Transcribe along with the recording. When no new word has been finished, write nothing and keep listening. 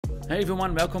Hey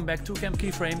everyone, welcome back to Camp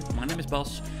Keyframe. My name is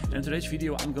Bas, and in today's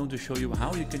video I'm going to show you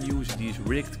how you can use these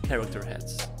rigged character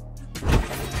heads.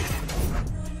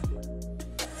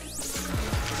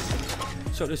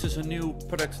 So this is a new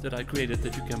product that I created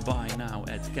that you can buy now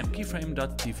at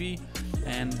campkeyframe.tv,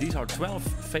 and these are 12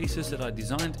 faces that I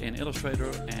designed in Illustrator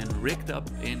and rigged up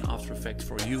in After Effects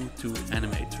for you to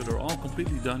animate. So they're all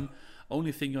completely done.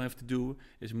 Only thing you have to do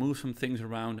is move some things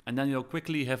around, and then you'll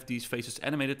quickly have these faces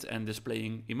animated and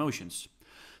displaying emotions.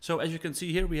 So as you can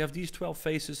see here, we have these 12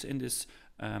 faces in this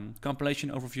compilation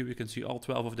overview. You can see all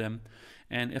 12 of them.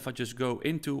 And if I just go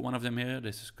into one of them here,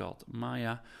 this is called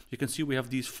Maya, you can see we have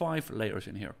these 5 layers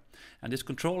in here. And this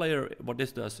control layer, what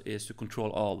this does is to control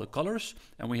all the colors.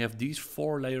 And we have these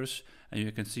 4 layers, and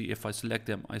you can see if I select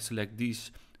them, I select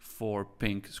these 4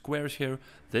 pink squares here.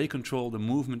 They control the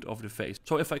movement of the face.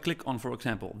 So if I click on, for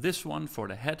example, this one for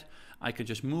the head, I can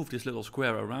just move this little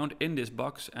square around in this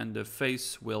box and the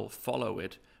face will follow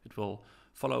it. It will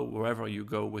follow wherever you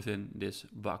go within this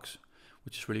box,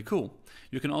 which is really cool.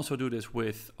 You can also do this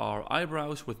with our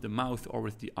eyebrows, with the mouth, or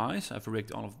with the eyes. I've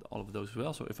rigged all of those as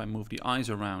well. So if I move the eyes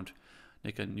around,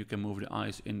 you can move the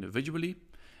eyes individually.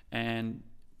 And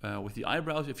with the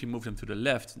eyebrows, if you move them to the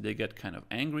left, they get kind of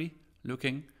angry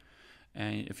looking.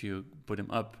 And if you put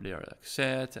them up, they are like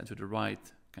sad, and to the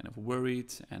right, kind of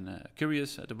worried and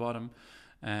curious at the bottom.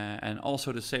 And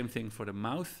also the same thing for the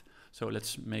mouth. So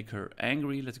let's make her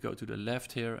angry. Let's go to the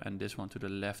left here, and this one to the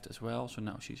left as well. So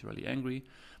now she's really angry.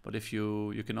 But if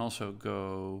you can also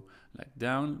go like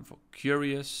down for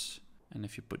curious. And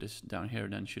if you put this down here,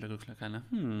 then she looks like kind of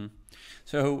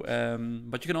So,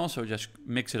 but you can also just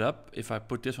mix it up. If I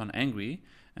put this on angry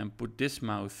and put this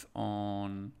mouth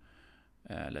on,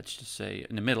 let's just say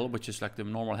in the middle, which is like the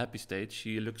normal happy state,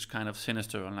 she looks kind of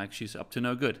sinister and like she's up to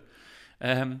no good.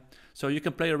 So you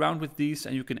can play around with these,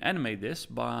 and you can animate this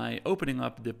by opening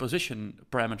up the position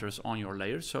parameters on your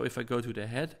layers. So if I go to the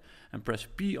head and press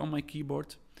P on my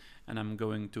keyboard, and I'm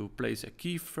going to place a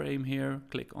keyframe here,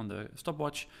 click on the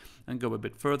stopwatch and go a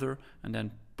bit further, and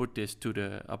then put this to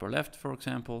the upper left, for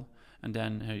example, and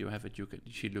then here you have it.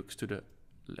 She looks to the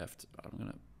left. I'm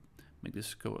gonna make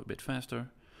this go a bit faster.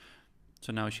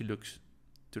 So now she looks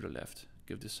to the left.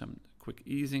 Give this some quick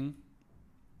easing.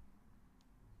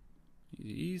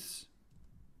 Ease.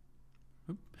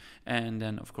 And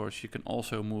then of course you can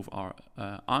also move our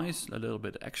eyes a little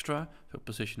bit extra, so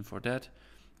position for that,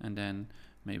 and then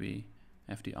maybe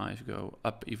have the eyes go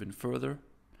up even further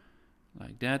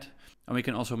like that. And we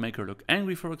can also make her look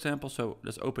angry, for example. So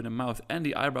let's open the mouth and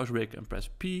the eyebrows rig and press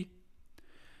P,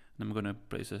 and I'm going to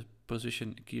place a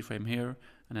position keyframe here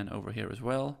and then over here as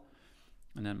well,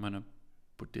 and then I'm going to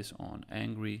put this on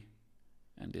angry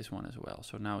and this one as well.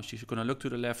 So now she's going to look to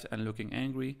the left and looking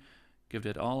angry. Give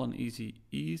that all an easy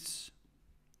ease.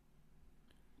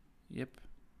 Yep.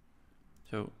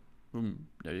 So boom,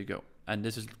 there you go. And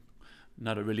this is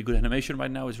not a really good animation right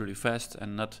now. It's really fast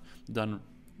and not done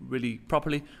really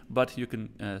properly, but you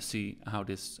can see how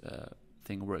this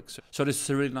thing works. So this is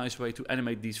a really nice way to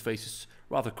animate these faces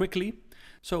rather quickly.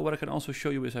 So what I can also show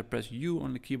you is I press U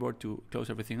on the keyboard to close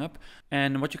everything up.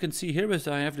 And what you can see here is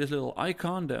I have this little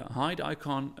icon, the hide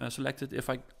icon selected. If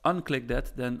I unclick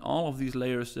that, then all of these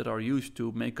layers that are used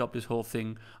to make up this whole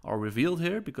thing are revealed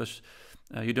here, because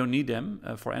you don't need them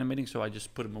for animating. So I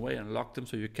just put them away and lock them,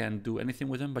 so you can't do anything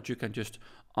with them, but you can just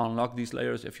unlock these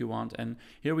layers if you want. And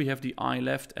here we have the eye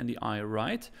left and the eye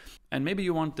right. And maybe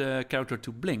you want the character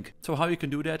to blink. So how you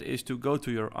can do that is to go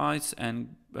to your eyes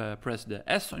and press the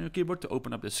S on your keyboard to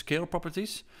open up the scale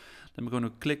properties. Then we're going to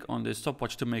click on the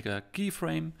stopwatch to make a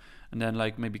keyframe, and then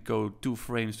like maybe go 2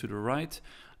 frames to the right.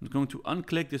 I'm going to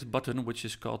unclick this button, which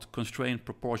is called Constraint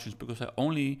Proportions, because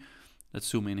let's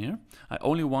zoom in here. I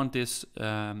only want this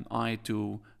eye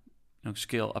to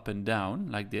scale up and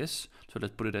down like this. So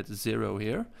let's put it at 0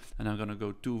 here. And I'm going to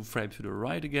go 2 frames to the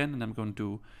right again. And I'm going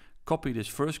to copy this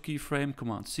first keyframe,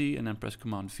 Command C, and then press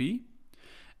Command V.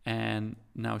 And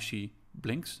now she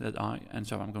blinks, that eye. And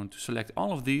so I'm going to select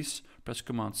all of these, press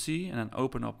Command C, and then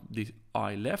open up the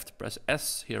eye left, press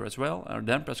S here as well, and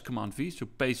then press Command V to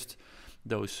paste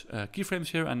those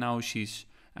keyframes here. And now she's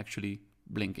actually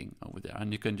blinking over there,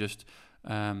 and you can just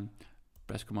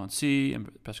press Command C and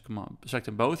select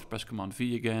them both, press Command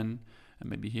V again, and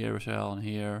maybe here as well and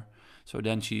here. So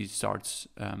then she starts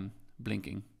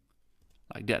blinking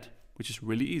like that, which is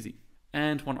really easy.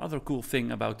 And one other cool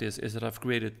thing about this is that I've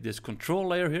created this control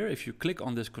layer here. If you click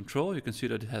on this control, you can see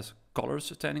that it has colors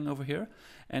standing over here.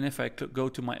 And if I go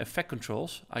to my effect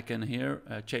controls, I can here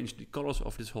change the colors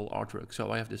of this whole artwork.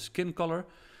 So I have this skin color.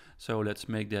 So let's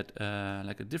make that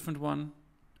like a different one,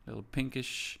 a little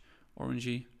pinkish,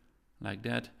 orangey, like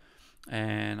that.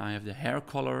 And I have the hair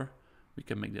color. We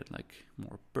can make that like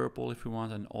more purple if we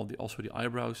want, and also the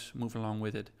eyebrows move along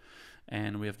with it.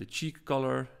 And we have the cheek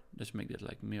color. Let's make that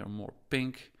like more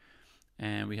pink.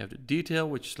 And we have the detail,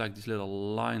 which is like these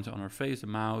little lines on our face, the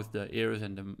mouth, the ears,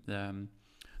 and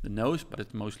the nose, but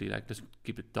it's mostly like, just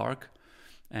keep it dark.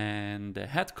 And the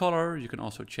head color, you can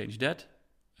also change that.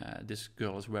 This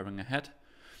girl is wearing a hat.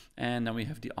 And then we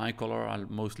have the eye color. I'll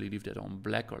mostly leave that on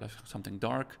black or something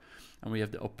dark. And we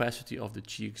have the opacity of the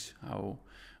cheeks, how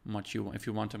much you want. If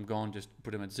you want them gone, just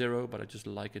put them at 0, but I just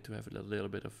like it to have a little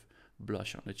bit of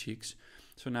blush on the cheeks.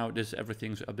 So now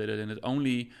everything's updated, and it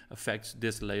only affects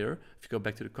this layer. If you go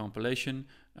back to the compilation,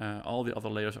 all the other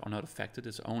layers are not affected.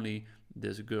 It's only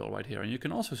this girl right here. And you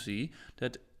can also see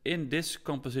that in this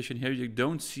composition here, you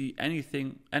don't see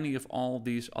any of all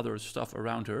these other stuff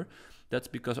around her. That's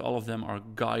because all of them are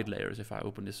guide layers. If I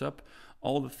open this up,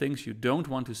 all the things you don't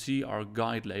want to see are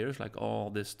guide layers, like all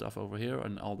this stuff over here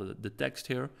and all the text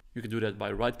here. You can do that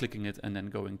by right-clicking it and then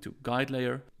going to guide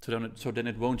layer. So then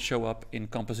it won't show up in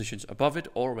compositions above it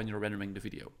or when you're rendering the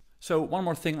video. So one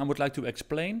more thing I would like to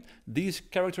explain. These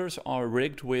characters are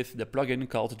rigged with the plugin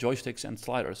called Joysticks and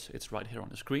Sliders. It's right here on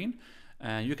the screen.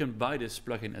 You can buy this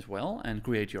plugin as well and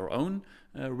create your own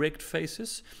rigged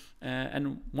faces.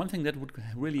 And one thing that would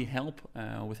really help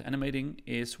with animating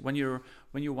is when you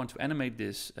want to animate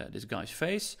this guy's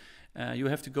face, you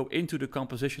have to go into the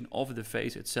composition of the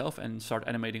face itself and start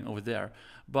animating over there.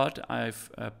 But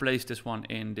I've placed this one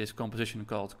in this composition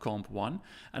called Comp 1,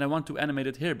 and I want to animate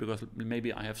it here because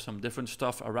maybe I have some different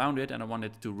stuff around it and I want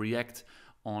it to react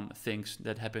on things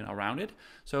that happen around it.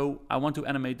 So I want to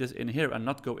animate this in here and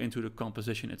not go into the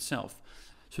composition itself.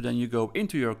 So then you go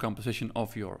into your composition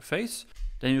of your face,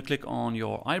 then you click on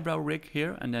your eyebrow rig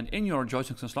here, and then in your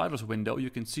Joysticks and Sliders window you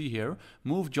can see here,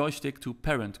 move joystick to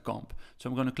parent comp. So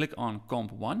I'm going to click on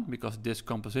Comp 1 because this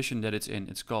composition that it's in,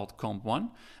 it's called Comp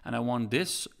 1, and I want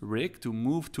this rig to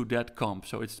move to that comp,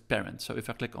 so it's parent. So if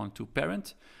I click on to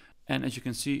parent, and as you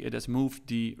can see, it has moved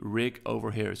the rig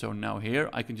over here. So now here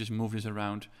I can just move this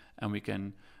around and we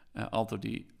can alter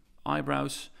the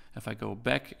eyebrows. If I go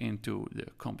back into the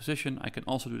composition, I can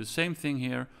also do the same thing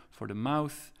here for the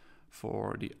mouth,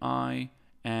 for the eye,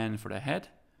 and for the head.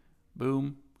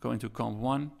 Boom, go into Comp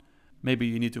 1. Maybe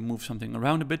you need to move something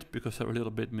around a bit because they're a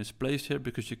little bit misplaced here,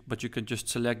 but you can just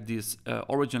select this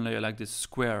origin layer, like this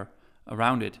square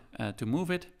around it to move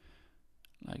it,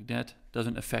 like that.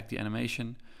 Doesn't affect the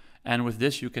animation. And with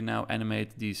this, you can now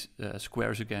animate these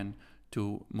squares again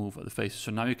to move the faces.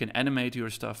 So now you can animate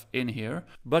your stuff in here.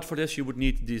 But for this, you would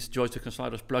need this Joysticks and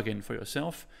Sliders plugin for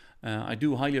yourself. I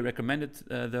do highly recommend it,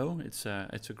 though. It's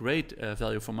a great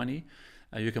value for money.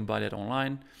 You can buy that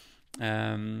online.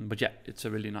 But yeah, it's a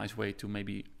really nice way to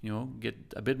maybe, get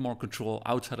a bit more control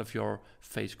outside of your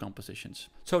face compositions.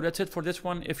 So that's it for this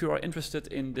one. If you are interested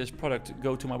in this product,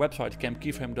 go to my website,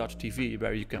 keyframe.tv,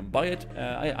 where you can buy it.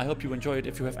 I hope you enjoy it.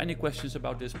 If you have any questions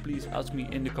about this, please ask me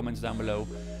in the comments down below,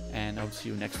 and I will see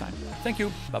you next time. Thank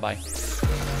you. Bye-bye.